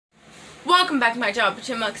Welcome back to my channel,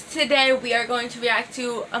 𝘛𝘦𝘦𝘯. Today we are going to react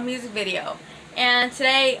to a music video. And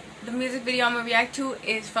today, the music video I'm going to react to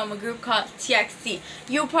is from a group called TXT.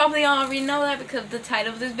 You probably already know that because of the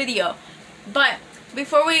title of this video. But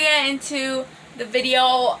before we get into the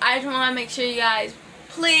video, I just want to make sure you guys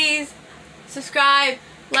please subscribe,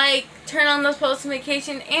 like, turn on those post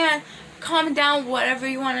notifications, and comment down whatever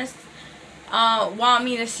you want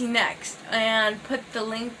me to see next. And put the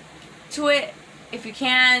link to it if you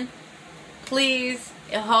can. Please,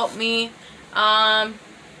 it'll help me. And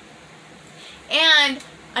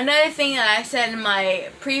another thing that I said in my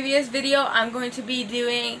previous video, I'm going to be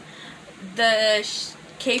doing the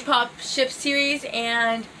K-pop ship series,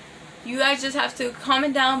 and you guys just have to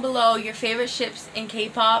comment down below your favorite ships in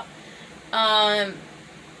K-pop.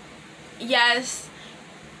 Yes,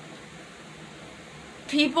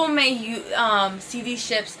 people may see these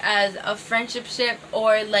ships as a friendship ship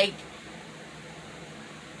or like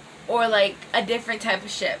a different type of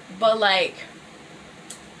ship, but like,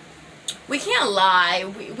 we can't lie,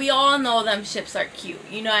 we all know them ships are cute,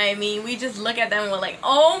 you know what I mean? We just look at them and we're like,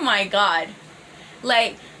 oh my god,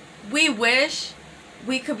 like, we wish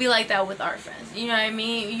we could be like that with our friends, you know what I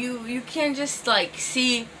mean? You can't just like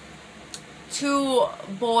see two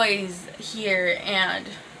boys here and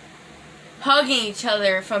hugging each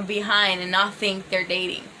other from behind and not think they're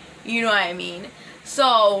dating, you know what I mean?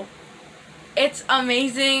 So it's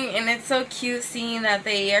amazing and it's so cute seeing that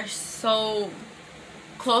they are so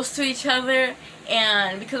close to each other,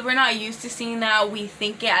 and because we're not used to seeing that, we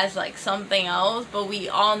think it as like something else, but we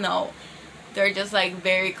all know they're just like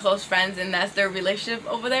very close friends and that's their relationship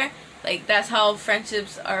over there. Like, that's how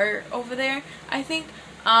friendships are over there, I think.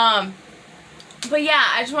 But yeah,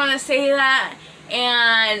 I just want to say that,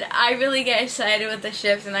 and I really get excited with the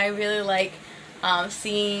ships, and I really like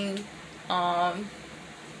seeing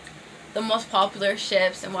the most popular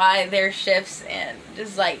ships and why they're ships, and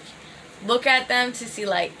just like look at them to see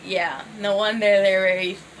like, yeah, no wonder they're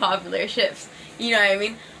very popular ships, you know what I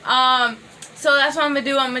mean? So that's what I'm gonna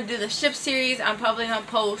do. I'm gonna do the ship series. I'm probably gonna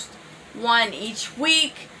post one each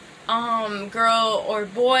week, girl or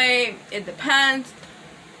boy, it depends.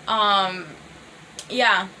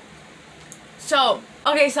 Yeah, so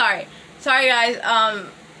okay, sorry guys,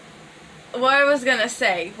 what I was gonna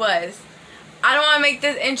say was, I don't want to make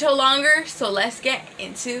this intro longer, so let's get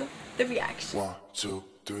into the reaction. 1, 2,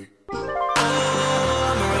 3.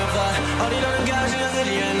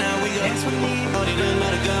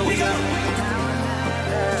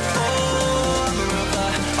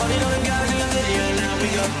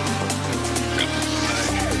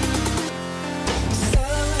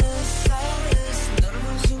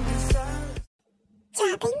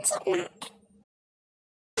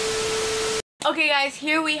 Okay guys,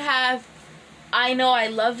 here we have I Know I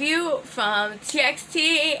Love You from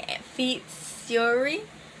TXT feat. 𝘛𝘦𝘦𝘯,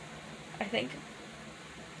 I think.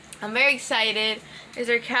 I'm very excited. Is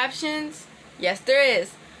there captions? Yes, there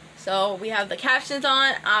is. So we have the captions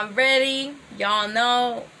on. I'm ready. Y'all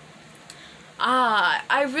know.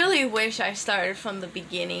 I really wish I started from the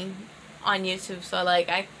beginning on YouTube, so like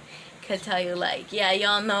I could tell you like, yeah,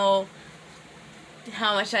 y'all know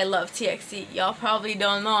how much I love TXT. Y'all probably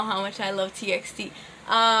don't know how much I love TXT.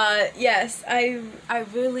 Yes, I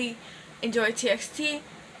really enjoy TXT.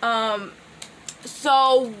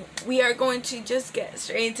 So we are going to just get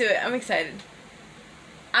straight into it. I'm excited.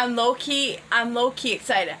 I'm low-key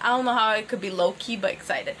excited. I don't know how I could be low-key but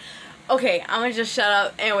excited. Okay, I'm gonna just shut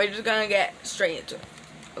up and we're just gonna get straight into it.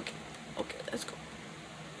 Okay, let's go.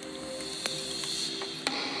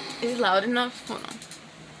 Is it loud enough? Hold on.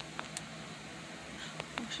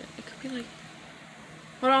 Oh shit, it could be like,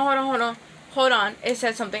 hold on, it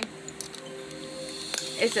said something.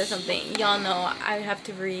 Y'all know I have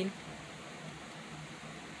to read.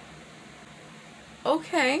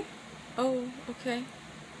 Okay. Oh, okay.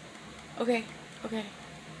 Okay.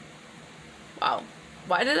 Wow.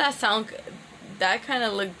 Why did that sound good? That kind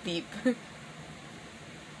of looked deep.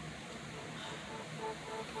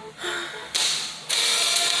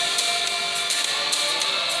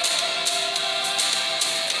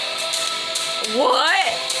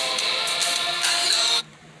 What?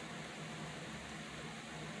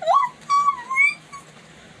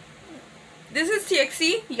 This is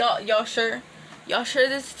TXT? Y'all sure? Y'all sure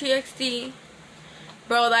this is TXT?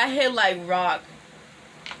 Bro, that hit like rock.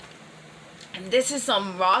 And this is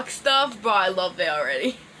some rock stuff, bro. I love it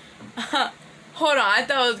already. Hold on, I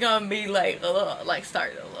thought it was gonna be like a little, like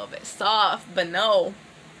start a little bit soft, but no.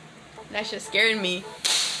 That shit scared me.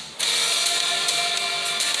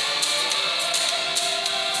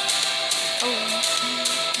 Oh.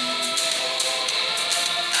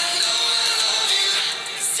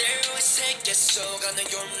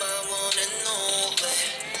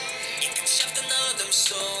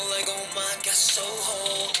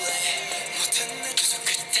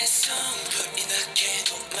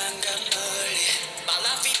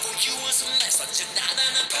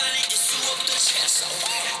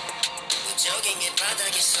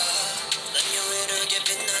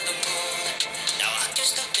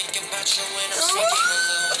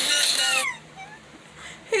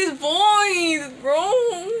 His voice,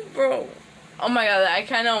 bro. Oh my god, I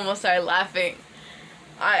kind of almost started laughing.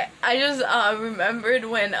 I just remembered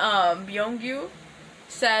when Byungyu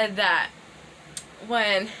said that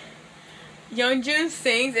when Yeonjun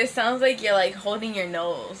sings, it sounds like you're like holding your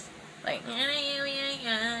nose, like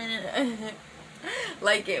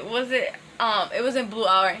like it was in Blue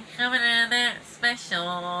Hour.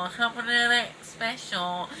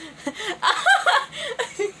 Special.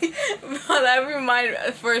 Bro, that reminded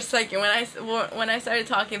me for a second when I started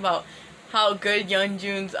talking about how good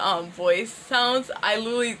Yeonjun's voice sounds. I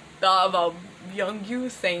literally thought about Byungyu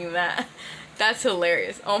saying that. That's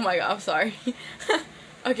hilarious. Oh my god, I'm sorry.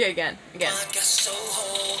 Okay, again.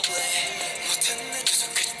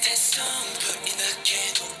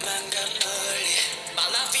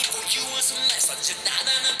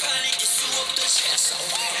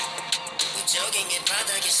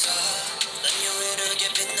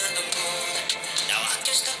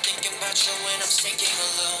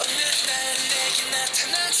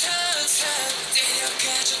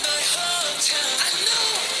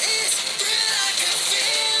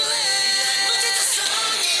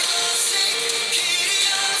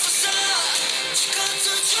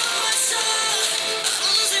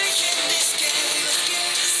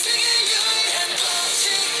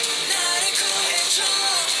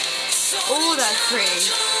 Oh, that's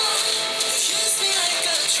great.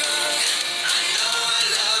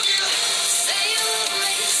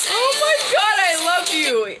 Oh my god, I love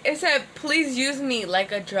you. It said, please use me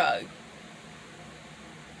like a drug.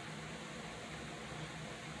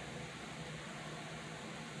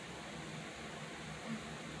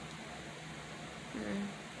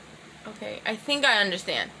 Okay, I think I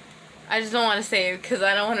understand. I just don't want to say it because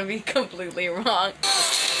I don't want to be completely wrong.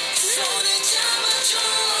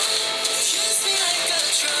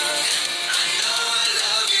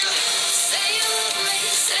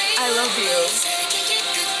 I love you.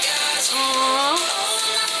 Aww.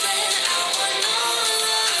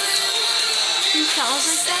 He sounds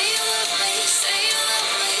like that?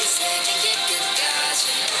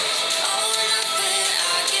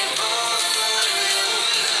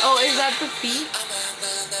 Oh, is that the feet?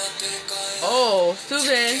 Oh,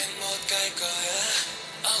 Subin.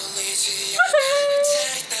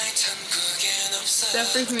 That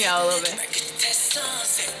freaks me out a little bit.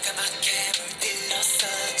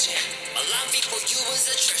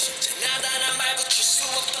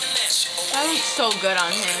 That looks so good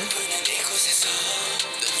on him.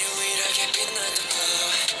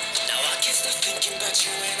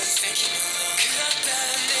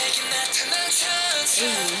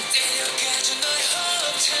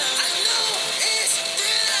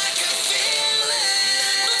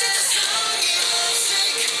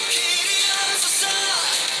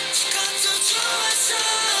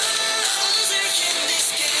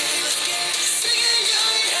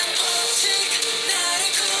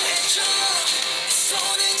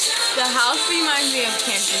 The house reminds me of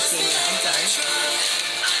Can't You See Me? I'm sorry.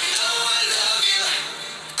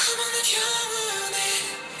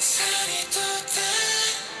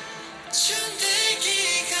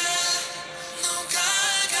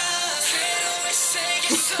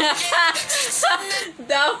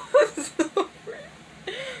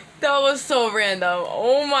 That was so random.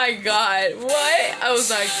 Oh my god. What? I was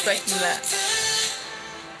not expecting that.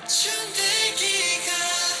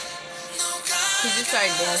 He just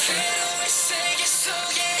started dancing.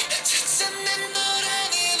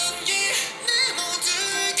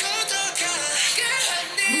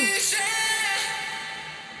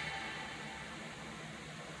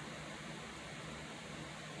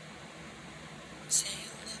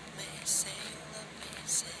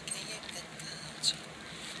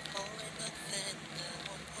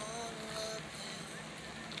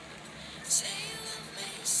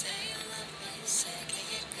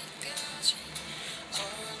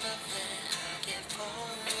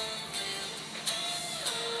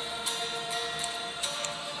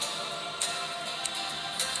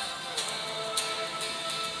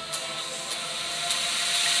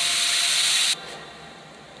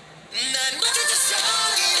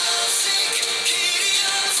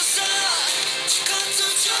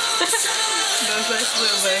 Those are a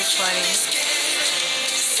little bit funny.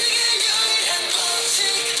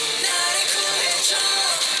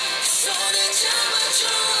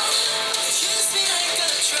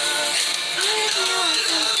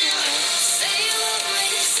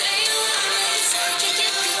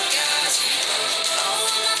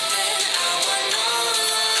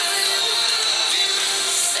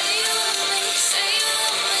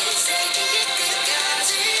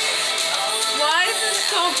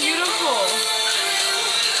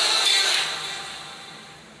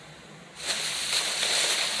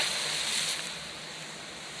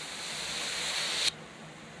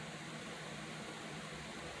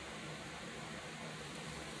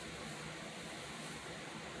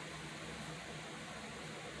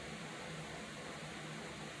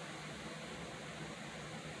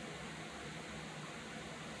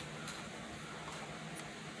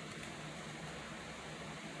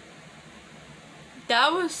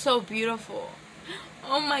 That was so beautiful.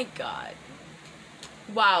 Oh my god.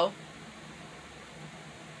 Wow.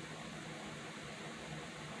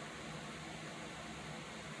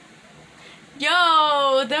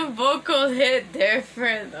 Yo, them vocals hit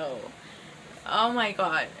different though. Oh my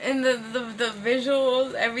god. And the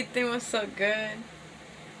visuals, everything was so good.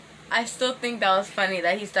 I still think that was funny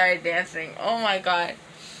that he started dancing. Oh my god.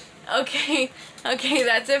 Okay,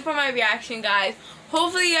 that's it for my reaction, guys.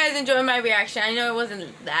 Hopefully you guys enjoyed my reaction. I know it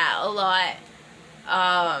wasn't that a lot.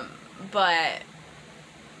 But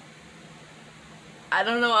I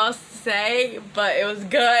don't know what else to say, but it was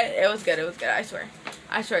good. It was good. I swear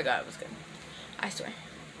to God, it was good. I swear.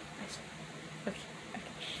 Okay.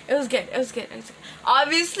 It was good.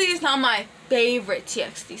 Obviously, it's not my favorite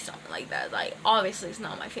TXT song like that. Like, obviously, it's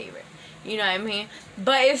not my favorite. You know what I mean?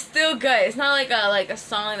 But it's still good. It's not like a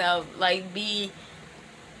song that would like be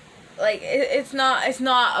like it's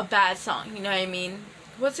not a bad song. You know what I mean?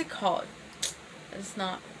 What's it called? It's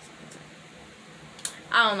not.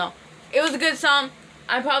 I don't know. It was a good song.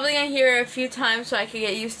 I'm probably gonna hear it a few times so I can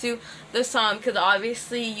get used to the song, because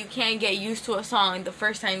obviously you can't get used to a song the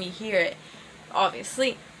first time you hear it,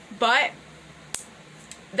 obviously. But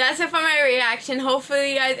that's it for my reaction.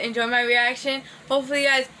 Hopefully you guys enjoy my reaction. Hopefully you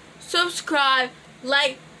guys subscribe,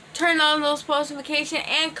 like, turn on those post notifications,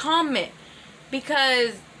 and comment,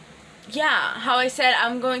 because yeah, how I said,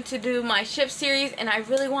 I'm going to do my ship series, and I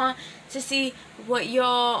really want to see what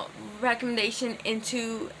y'all recommendation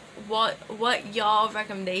into what y'all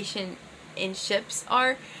recommendation in ships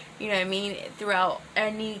are, you know what I mean, throughout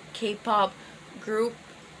any K-pop group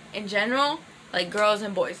in general, like girls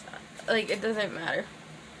and boys, like it doesn't matter.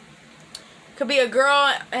 Could be a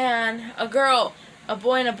girl and a girl, a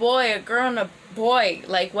boy and a boy, a girl and a boy,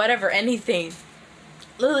 like whatever, anything,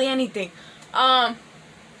 literally anything.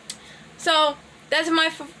 So that's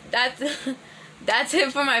that's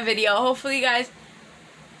it for my video. Hopefully you guys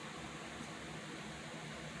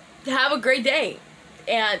have a great day,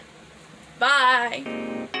 and bye.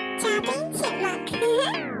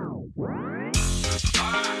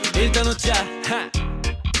 일단 웃자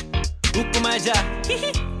웃고 말자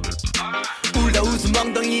울다 웃음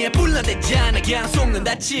엉덩이에 불러대잖아 그냥 속는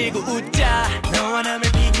다치고 웃자 너와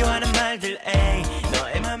남을 비교하는 말들